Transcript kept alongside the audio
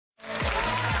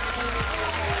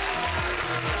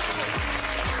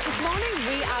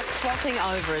Crossing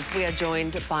over as we are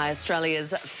joined by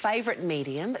Australia's favourite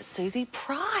medium, Suzie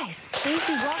Price. Suzie,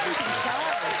 welcome to the show.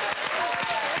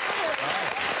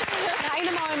 Now, in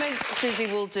a moment,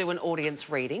 Suzie will do an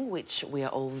audience reading, which we are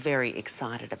all very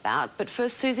excited about. But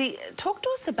first, Suzie, talk to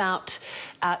us about,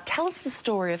 tell us the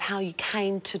story of how you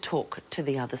came to talk to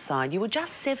the other side. You were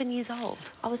just 7 years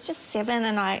old. I was just 7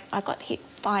 and I got hit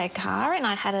by a car and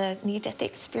I had a near-death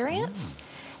experience.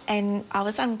 And I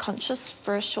was unconscious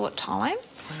for a short time.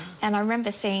 And I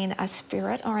remember seeing a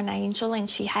spirit or an angel, and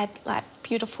she had like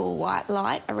beautiful white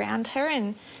light around her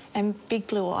and big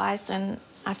blue eyes, and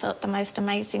I felt the most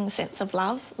amazing sense of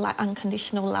love, like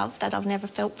unconditional love that I've never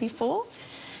felt before.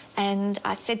 And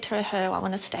I said to her, I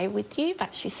want to stay with you,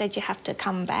 but she said you have to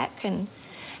come back. And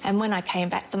when I came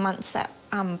back, the months that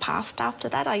passed after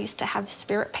that, I used to have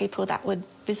spirit people that would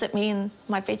visit me in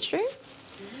my bedroom.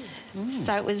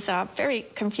 So it was a very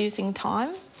confusing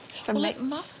time. Well, it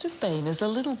must have been, as a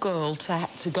little girl,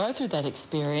 to go through that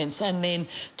experience and then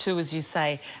to, as you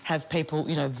say, have people,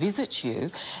 you know, visit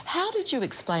you. How did you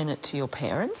explain it to your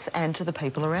parents and to the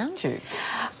people around you?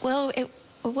 Well, it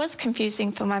was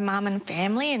confusing for my mum and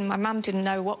family, and my mum didn't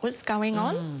know what was going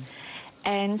on.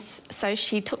 And so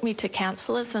she took me to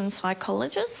counsellors and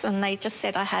psychologists, and they just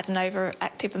said I had an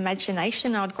overactive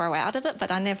imagination and I'd grow out of it, but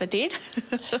I never did.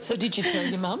 So did you tell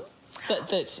your mum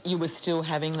that you were still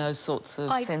having those sorts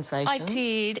of sensations? I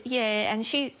did, yeah, and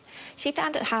she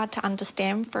found it hard to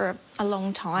understand for a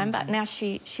long time, but now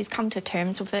she's come to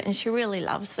terms with it and she really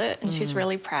loves it, and she's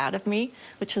really proud of me,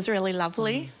 which is really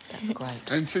lovely. That's great.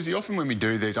 And Suzie, often when we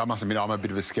do these, I must admit I'm a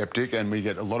bit of a sceptic, and we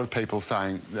get a lot of people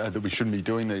saying that we shouldn't be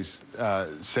doing these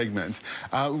segments.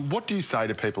 What do you say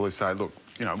to people who say, look,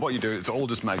 you know, what you do, it's all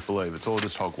just make-believe, it's all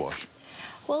just hogwash?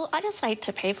 Well, I just say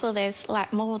to people there's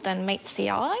like more than meets the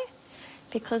eye,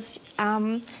 because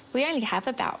we only have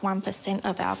about 1%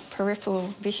 of our peripheral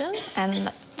vision, and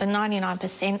the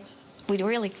 99% we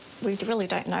really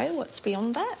don't know what's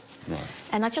beyond that. Right.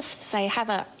 And I just say have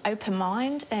an open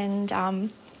mind and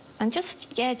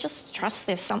just trust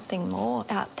there's something more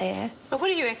out there. But what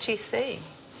do you actually see?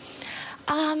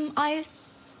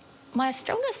 My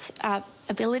strongest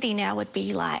ability now would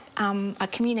be like I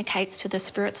communicates to the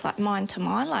spirits like mind to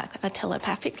mind, like a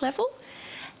telepathic level.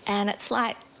 And it's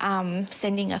like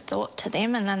sending a thought to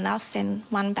them, and then they'll send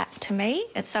one back to me.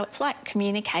 And so it's like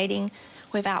communicating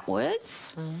without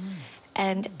words.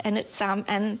 And it's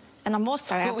and I'm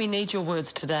also. But we need your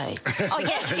words today. Oh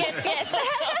yes.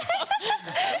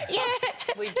 Yeah,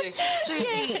 we do.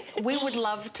 Suzie, we would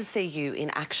love to see you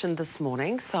in action this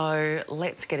morning, so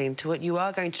let's get into it. You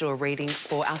are going to do a reading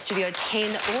for our Studio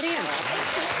 10 audience.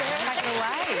 Take it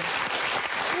away.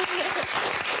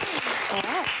 All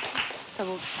right. So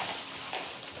we'll...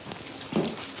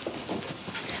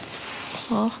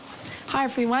 Well, hi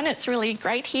everyone. It's really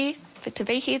great to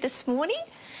be here this morning.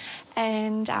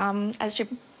 And as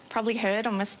you've probably heard,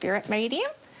 I'm a spirit medium.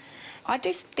 I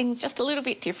do things just a little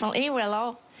bit differently.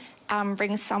 Well, I'll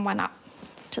bring someone up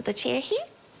to the chair here,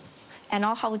 and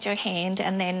I'll hold your hand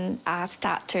and then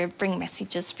start to bring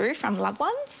messages through from loved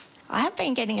ones. I have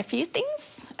been getting a few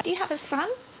things. Do you have a son?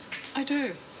 I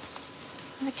do.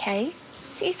 Okay.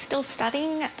 Is he still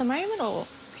studying at the moment, or...?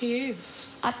 He is.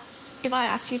 If I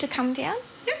ask you to come down?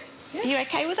 Yeah. Are you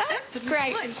okay with that? Yeah,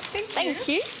 great. Fine. Thank you. Thank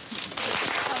you.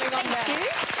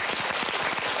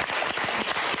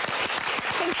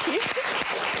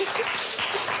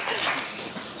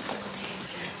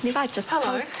 If I just...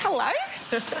 Hello. Hello.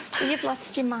 You've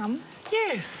lost your mum.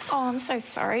 Yes. Oh, I'm so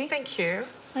sorry. Thank you.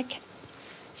 Okay.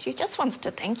 She just wants to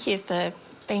thank you for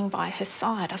being by her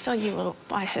side. I saw you were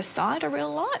by her side a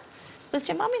real lot. Was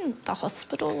your mum in the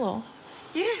hospital, or...?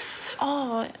 Yes.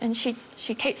 Oh, and she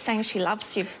keeps saying she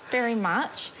loves you very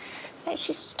much.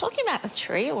 She's talking about a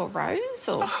tree or a rose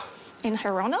or in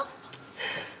her honour.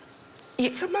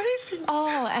 It's amazing.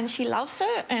 Oh, and she loves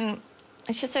it, and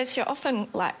she says you often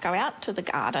like go out to the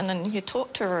garden and you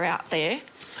talk to her out there.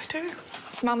 I do.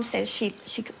 Mum says she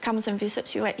comes and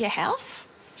visits you at your house.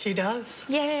 She does.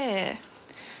 Yeah.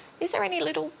 Is there any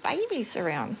little babies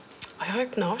around? I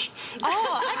hope not.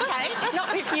 Oh, okay.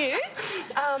 Not with you?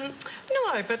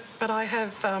 No, but I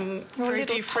have very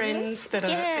dear friends that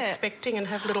are expecting and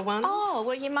have little ones. Oh,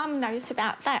 well, your mum knows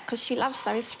about that because she loves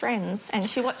those friends, and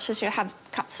she watches you have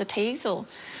cups of teas or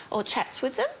chats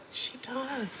with them. She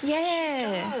does. Yeah. She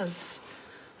does.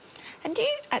 And do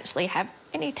you actually have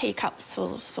any teacups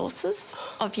or saucers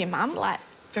of your mum, like...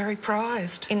 Very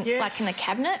prized. Like in a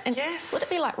cabinet? And yes. Would it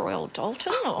be like Royal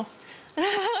Dalton or...?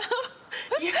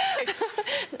 Yes.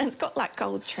 And it's got like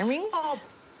gold trimming. Oh,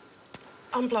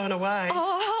 I'm blown away.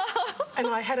 Oh.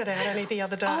 And I had it out only the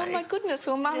other day. Oh, my goodness.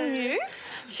 Well, Mum knew.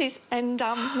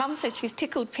 Mum said she's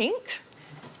tickled pink.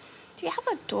 Do you have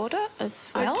a daughter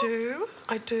as well?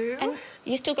 I do. And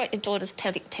you still got your daughter's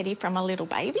teddy from a little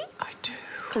baby? I do.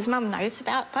 Because Mum knows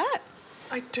about that.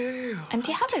 I do. And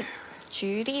do you have a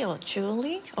Judy or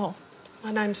Julie? Or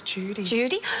my name's Judy.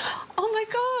 Judy? Oh, my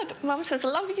God. Mum says, I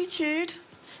love you, Jude.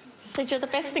 Said you're the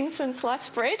best thing since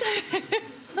sliced bread.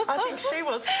 I think she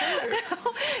was too.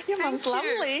 Your mum's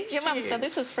lovely. Your mum said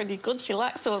this is pretty good. She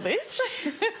likes all this.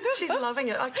 She's loving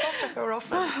it. I talk to her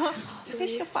often.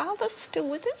 Is your father still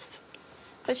with us?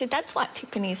 Because your dad's like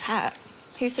tipping his hat.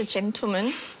 He's a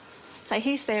gentleman. So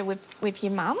he's there with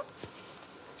your mum.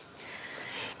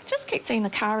 Just keep seeing a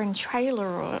car and trailer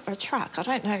or a truck. I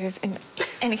don't know if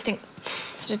anything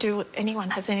to do with anyone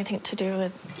has anything to do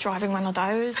with driving one of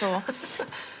those or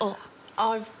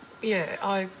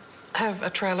I have a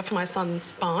trailer for my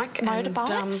son's bike.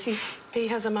 Motorbikes? And, he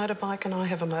has a motorbike and I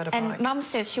have a motorbike. And Mum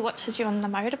says she watches you on the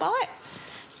motorbike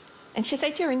and she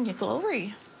said you're in your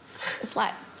glory. It's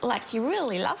like you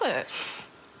really love it.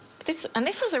 This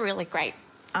is a really great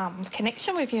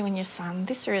connection with you and your son.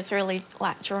 This is really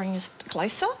like drawing us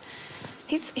closer.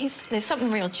 There's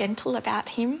something real gentle about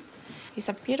him. He's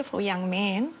a beautiful young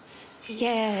man.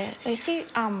 Is he,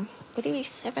 would he be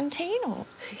 17 or?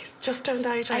 He's just turned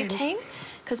 18. 18?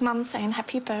 Because Mum's saying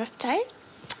happy birthday.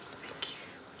 Thank you.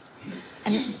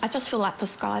 And I just feel like the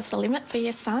sky's the limit for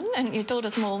your son and your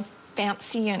daughter's more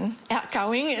bouncy and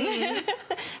outgoing and,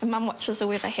 and Mum watches her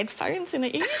with her headphones in her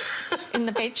ears in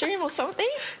the bedroom or something.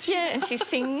 And she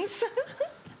sings.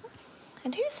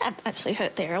 And who's actually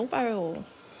hurt their elbow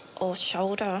or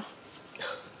shoulder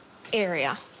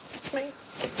area? Me.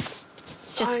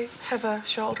 It's just, I have a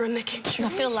shoulder and neck injury. I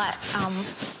feel like,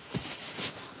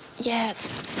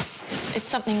 it's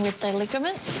something with the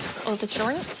ligaments or the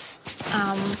joints.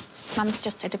 Mum's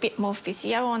just said a bit more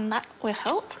physio on that will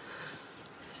help.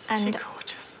 Isn't she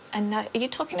gorgeous? And are you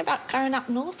talking about going up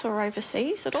north or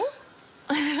overseas at all?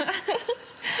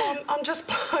 I'm just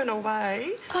blown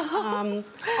away.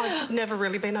 I've never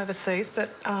really been overseas,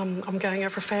 but I'm going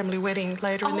over a family wedding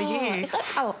later in the year. Is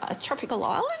that a tropical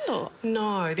island or?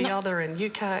 No, the other in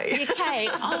UK. UK.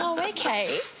 Oh, okay.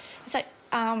 Is that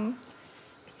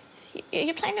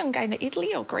you're planning on going to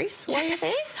Italy or Greece while you're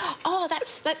there? Oh,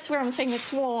 that's where I'm seeing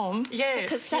it's warm. Yes,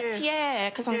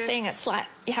 because I'm seeing it's like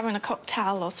you're having a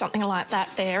cocktail or something like that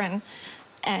there,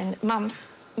 and Mum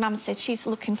said she's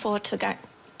looking forward to go.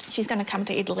 She's going to come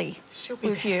to Italy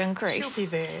with you in Greece. She'll be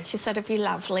there. She said it'd be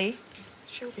lovely.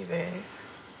 She'll be there.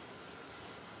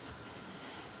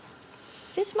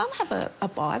 Does Mum have a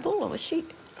Bible or is she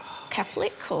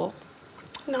Catholic or?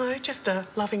 No, just a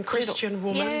loving Christian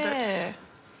woman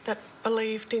that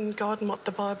believed in God and what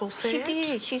the Bible said. She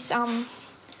did. She's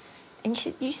and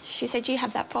she said you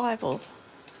have that Bible.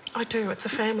 I do. It's a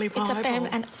family Bible. It's a family,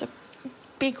 and it's a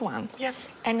big one. Yep.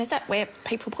 And is that where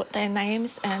people put their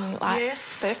names and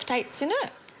birth dates in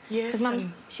it? Yes. Because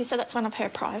Mum, she said that's one of her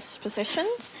prized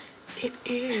possessions. It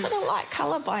is. Is it a light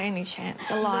colour by any chance?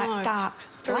 A light dark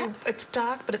black? It's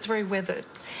dark, but it's very weathered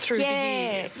through the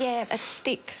years. Yeah, it's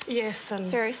thick. Yes, and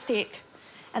it's very thick.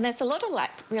 And there's a lot of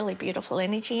really beautiful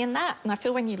energy in that. And I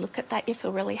feel when you look at that, you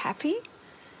feel really happy.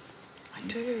 I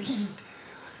do.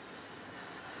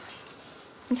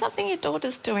 And something your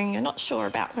daughter's doing, you're not sure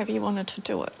about whether you wanted to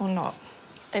do it or not.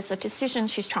 There's a decision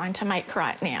she's trying to make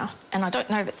right now, and I don't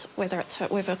know whether it's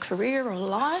with her career or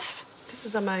life. This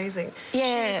is amazing.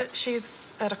 Yeah.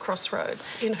 She's at a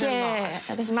crossroads in her life. Yeah,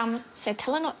 because Mum said,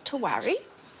 tell her not to worry.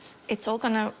 It's all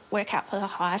going to work out for the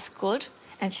highest good,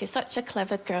 and she's such a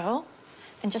clever girl,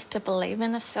 and just to believe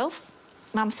in herself.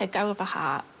 Mum said, go with her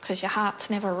heart, because your heart's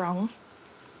never wrong.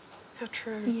 How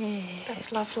true. Yeah.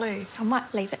 That's lovely. So I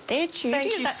might leave it there, Judy.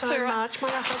 Thank you so much. May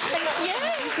I hug you? Yeah,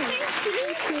 thank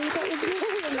you. That was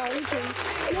really amazing.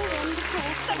 You're wonderful.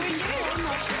 Thank you so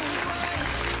much.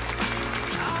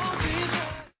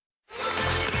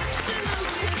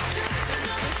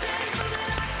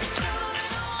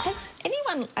 Has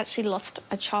anyone actually lost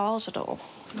a child at all?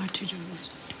 My two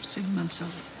daughters, 7 months old.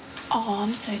 Oh,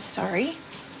 I'm so sorry.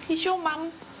 Is your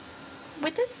mum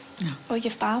with us? No. Or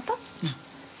your father? No.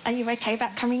 Are you okay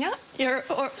about coming up? You're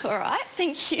all right?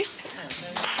 Thank you.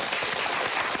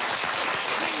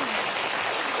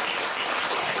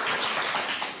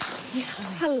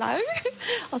 Hello.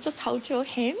 I'll just hold your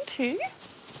hand too.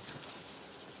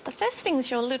 The first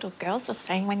things your little girls are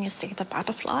saying when you see the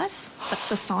butterflies, that's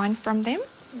a sign from them.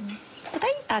 Are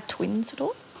they twins at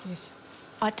all? Yes.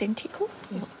 Identical?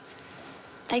 Yes.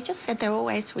 They just said they're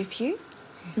always with you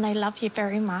and they love you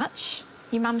very much.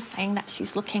 Your mum's saying that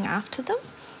she's looking after them.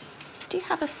 Do you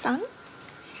have a son?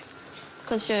 Yes.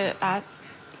 because your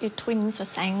twins are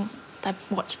saying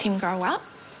they've watched him grow up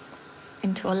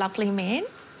into a lovely man.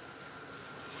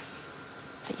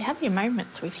 But you have your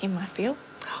moments with him, I feel.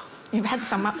 You've had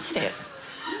some upset.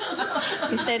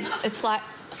 He said it's like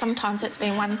sometimes it's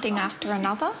been one thing after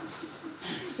another.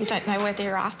 You don't know whether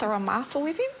you're Arthur or Martha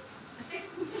with him.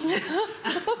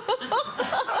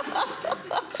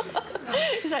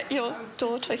 Is that your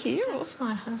daughter here? That's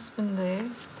my husband there,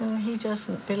 and he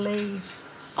doesn't believe.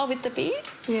 Oh, with the beard?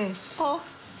 Yes. Oh,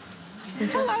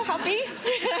 hello, hubby.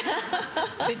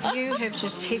 But you have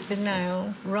just hit the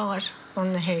nail right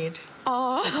on the head.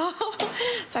 Oh,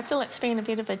 so I feel it's been a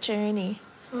bit of a journey.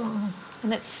 Oh.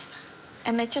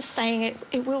 And they're just saying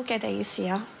it will get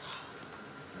easier.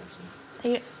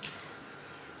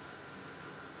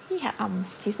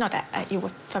 He's not at you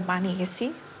for money, is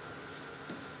he?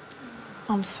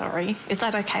 I'm sorry. Is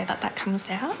that okay that comes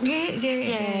out?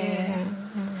 Yeah.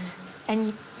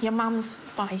 And your mum's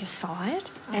by your side.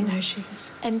 I know she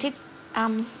is. And did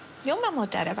your mum or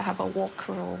dad ever have a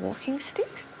walker or a walking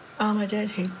stick? Oh, my dad,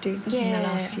 he did in the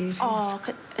last years. Oh,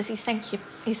 as he's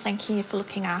thanking you for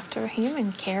looking after him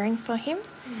and caring for him.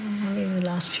 In the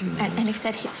last few years. And he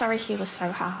said sorry he was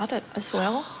so hard as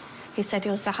well. He said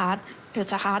he was a hard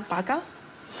bugger,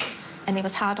 and he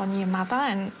was hard on your mother,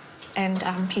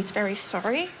 and he's very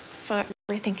sorry for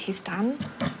everything he's done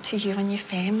to you and your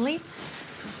family.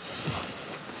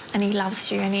 And he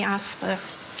loves you, and he asks for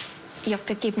your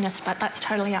forgiveness, but that's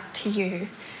totally up to you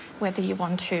whether you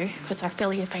want to, because I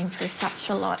feel you've been through such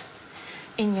a lot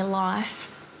in your life.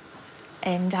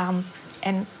 And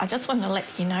I just want to let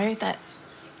you know that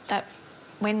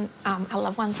when our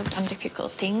loved ones have done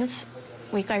difficult things,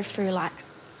 we go through like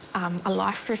a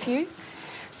life review.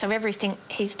 So everything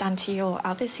he's done to you or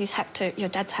others, your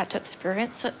dad's had to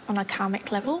experience it on a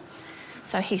karmic level.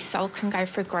 So his soul can go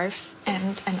through growth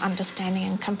and understanding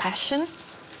and compassion.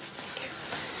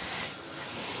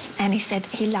 And he said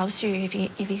he loves you.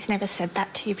 If he's never said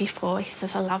that to you before, he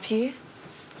says, I love you.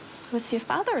 Was your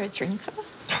father a drinker?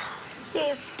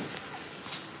 Yes.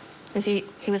 He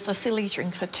was a silly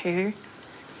drinker too.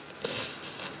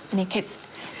 And he keeps...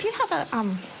 Do you have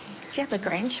a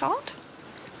grandchild?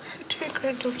 I have 2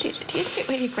 granddaughters. Do you sit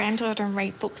with your granddaughter and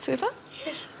read books with her?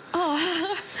 Yes.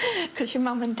 Oh, because your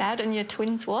mum and dad and your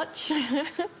twins watch.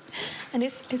 And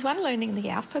is one learning the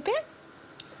alphabet?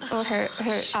 Or her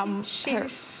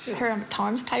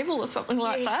times table or something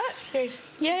like that?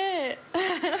 Yes. Yeah.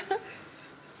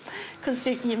 Because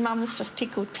your mum's just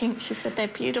tickled pink. She said they're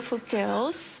beautiful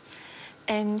girls,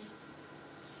 and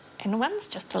one's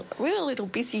just a real little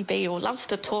busy bee who loves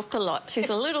to talk a lot. She's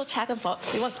a little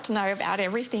chatterbox who wants to know about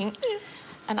everything. Yeah.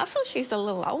 And I feel she's a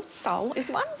little old soul. Is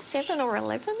one 7 or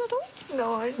 11 at all?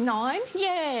 9. 9?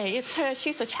 Yeah, it's her.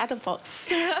 She's a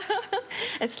chatterbox.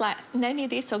 It's like nanny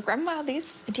this or grandma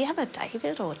this. Do you have a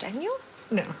David or Daniel?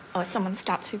 No. Oh, someone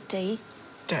starts with D.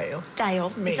 Dale. Dale.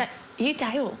 Me. Is that you,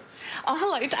 Dale? Oh,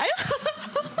 hello, Dale.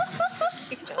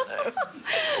 Suzie, hello.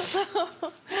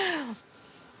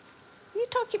 You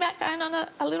talking about going on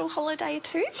a little holiday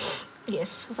too?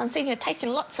 Yes. Because I'm seeing you taking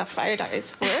lots of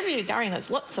photos. Wherever you're going, there's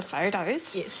lots of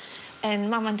photos. Yes. And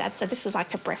Mum and Dad said this is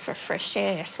like a breath of fresh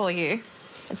air for you.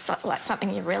 It's like something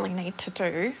you really need to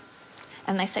do.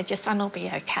 And they said your son will be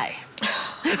okay.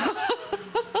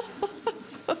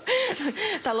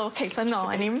 They'll all keep an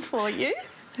eye on him for you.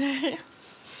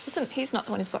 He's not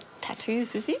the one who's got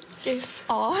tattoos, is he? Yes.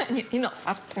 Oh, and you're not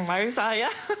fucked on those, are you?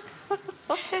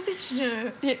 How did you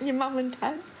know? Your mum and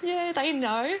dad? Yeah, they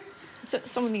know. Is it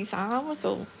some of his arms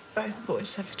or...? Both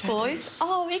boys have tattoos. Boys?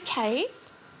 Oh, okay.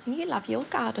 And you love your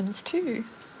gardens too.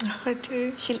 I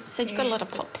do. She said you've got a lot of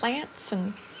pot plants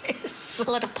and... Yes.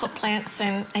 A lot of pot plants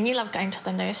and you love going to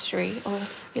the nursery or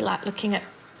you like looking at...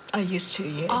 I used to,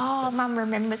 yes. Oh, Mum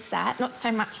remembers that. Not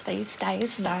so much these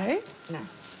days, though. No.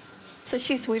 So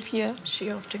she's with you.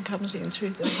 She often comes in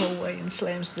through the hallway and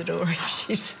slams the door if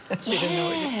she's a bit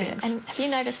annoyed at things. And have you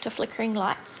noticed the flickering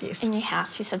lights in your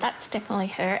house? She said that's definitely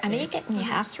her. And are you getting your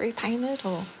house repainted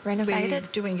or renovated?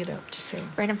 We're doing it up to see.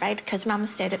 Renovated because Mum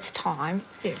said it's time.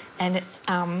 Yeah. And it's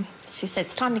she said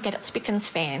it's time to get it spick and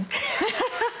span.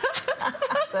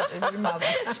 That is your mother.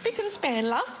 Spick and span,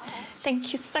 love.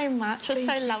 Thank you so much. It was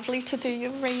so lovely to do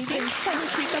your reading.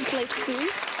 Thank you. God bless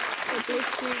you. God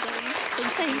bless you, darling.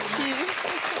 Thank you.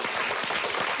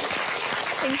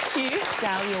 Thank you.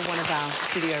 Dale, you're one of our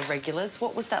studio regulars.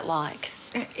 What was that like?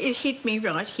 It hit me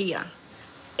right here.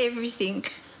 Everything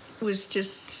was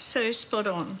just so spot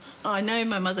on. I know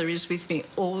my mother is with me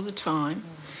all the time.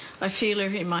 I feel her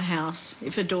in my house.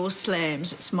 If a door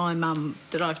slams, it's my mum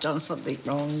that I've done something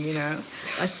wrong, you know.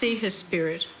 I see her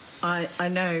spirit. I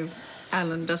know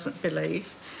Alan doesn't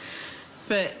believe.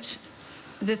 But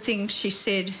the things she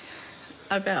said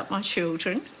about my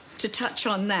children, to touch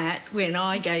on that when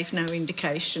I gave no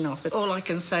indication of it, all I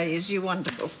can say is you're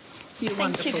wonderful. You're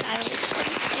wonderful. Thank you,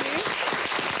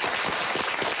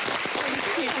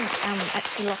 Thank you.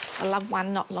 Actually lost a loved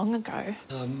one not long ago.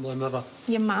 My mother.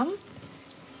 Your mum?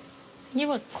 You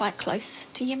were quite close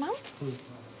to your mum?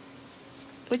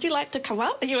 Would you like to come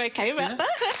up? Are you okay about that?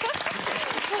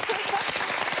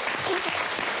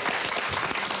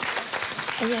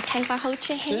 Are you okay if I hold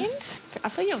your hand? I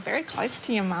feel you're very close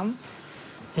to your mum.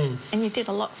 And you did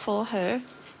a lot for her.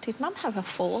 Did Mum have a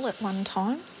fall at one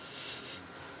time?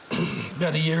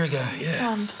 About a year ago,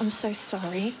 yeah. Oh, I'm so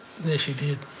sorry. Yeah, she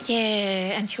did.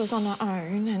 Yeah, and she was on her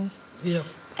own, and Yep.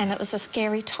 and it was a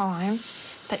scary time,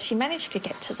 but she managed to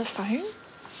get to the phone.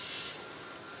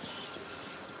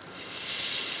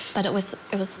 But it was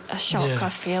a shock, Yeah. I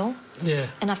feel. Yeah.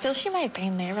 And I feel she may have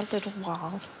been there a little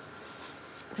while,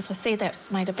 because I see that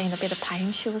might have been a bit of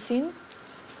pain she was in.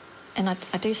 And I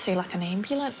do see like an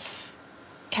ambulance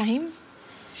came.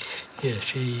 Yeah,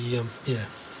 she, yeah.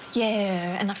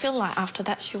 Yeah, and I feel like after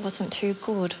that she wasn't too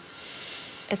good.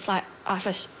 It's like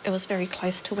it was very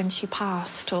close to when she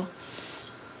passed, or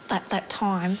that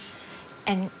time.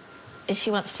 And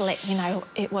she wants to let you know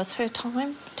it was her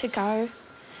time to go.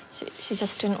 She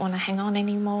just didn't want to hang on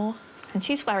anymore. And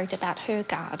she's worried about her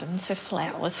gardens, her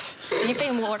flowers. You've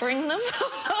been watering them?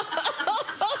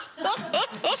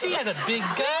 She had a big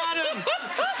garden.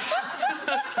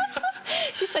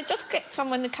 She said, just get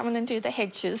someone to come in and do the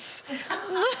hedges.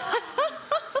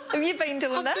 Have you been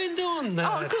doing that? I've been doing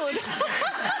that. Oh, good.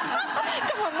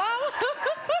 Come on, Mum.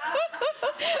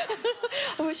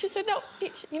 Well, she said, no,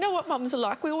 you know what mums are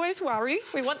like. We always worry.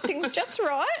 We want things just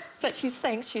right. But she's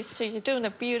thanks. You're doing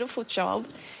a beautiful job.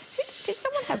 Did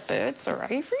someone have birds or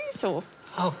aviaries, or...?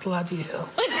 Oh, bloody hell.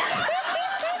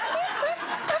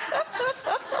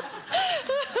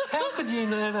 How could you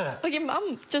know that? Well, your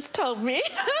mum just told me.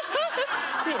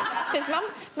 Yeah. She says, Mum,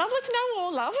 let's know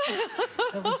all, love.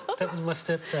 That was my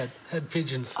stepdad. Had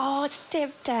pigeons. Oh, it's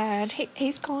stepdad.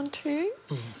 He's gone too.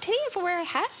 Did he ever wear a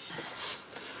hat?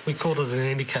 We called it an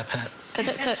handicap hat. Because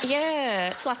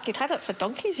it's like you'd had it for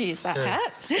donkey's years, that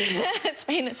hat. It's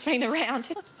been around.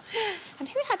 And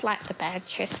who had like the bad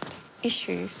chest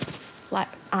issue, like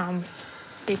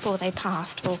before they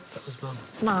passed? Well, That was Mum.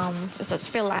 Mum, does it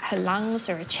feel like her lungs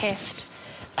or her chest?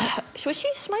 Was she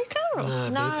a smoker or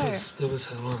No, but it was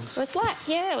her lungs. It's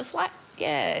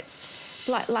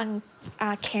like lung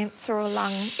cancer or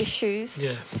lung issues.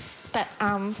 Yeah. But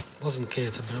It wasn't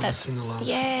cancer, but it was in the lungs.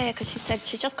 yeah, because she said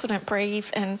she just couldn't breathe,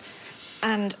 and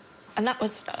that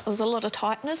was a lot of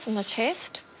tightness in the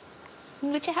chest.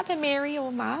 Did you have a Mary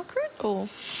or Margaret or?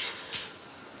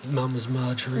 Mum was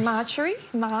Marjorie.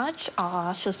 Marge.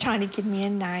 Oh, she was trying to give me a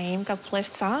name. God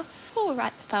bless her. All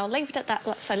right, I'll leave it at that.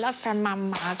 So love from Mum,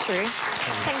 Marjorie.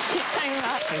 Thank you so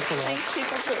much. Thanks a lot. Thank you.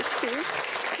 God bless you.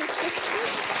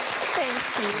 Thank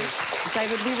you.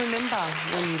 David, we remember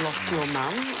when you lost your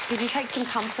mum. Did you take some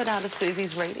comfort out of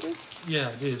Susie's reading? Yeah,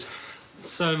 I did.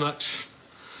 So much.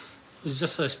 It was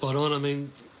just so spot on. I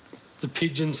mean, the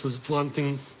pigeons was one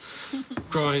thing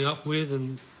growing up with,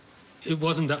 and it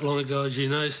wasn't that long ago, as you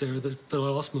know, Sarah, that I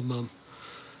lost my mum.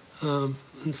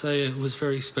 And so, yeah, it was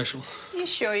very special. You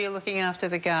sure you're looking after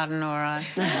the garden all right?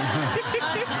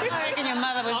 I reckon your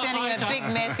mother was sending you a big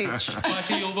message.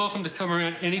 Mikey, you're welcome to come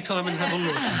around any time and have a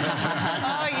look.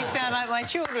 Oh, you sound like my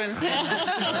children.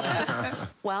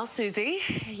 Well, Suzie,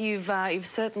 you've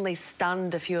certainly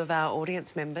stunned a few of our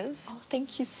audience members. Oh,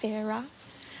 thank you, Sarah.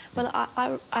 Well,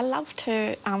 I love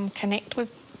to connect with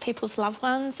people's loved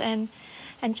ones and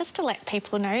just to let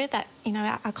people know that, you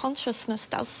know, our consciousness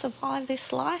does survive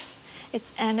this life.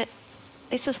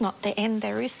 This is not the end.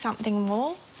 There is something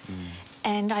more.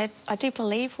 And I do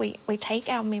believe we take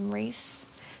our memories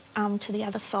to the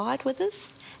other side with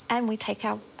us, and we take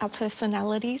our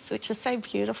personalities, which is so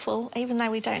beautiful. Even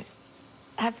though we don't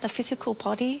have the physical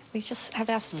body, we just have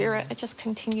our spirit. It just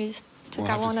continues to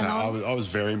go on and on. I was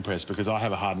very impressed because I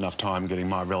have a hard enough time getting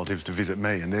my relatives to visit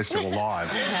me, and they're still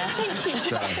alive. Thank you.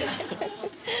 So,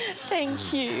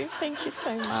 Thank you. Thank you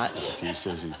so much. thank you,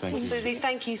 Suzie. Thank you. Suzie,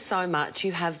 thank you so much.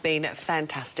 You have been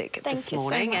fantastic Thank this you so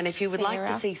morning. much, and if you would like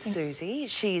to Sarah. see Suzie,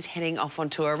 she's heading off on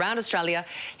tour around Australia.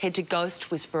 Head to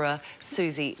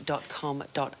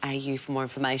ghostwhisperersuzie.com.au for more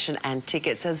information and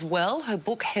tickets as well. Her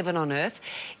book, Heaven on Earth,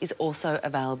 is also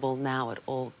available now at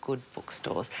all good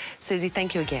bookstores. Suzie,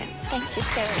 thank you again. Thank you,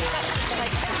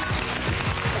 Sarah.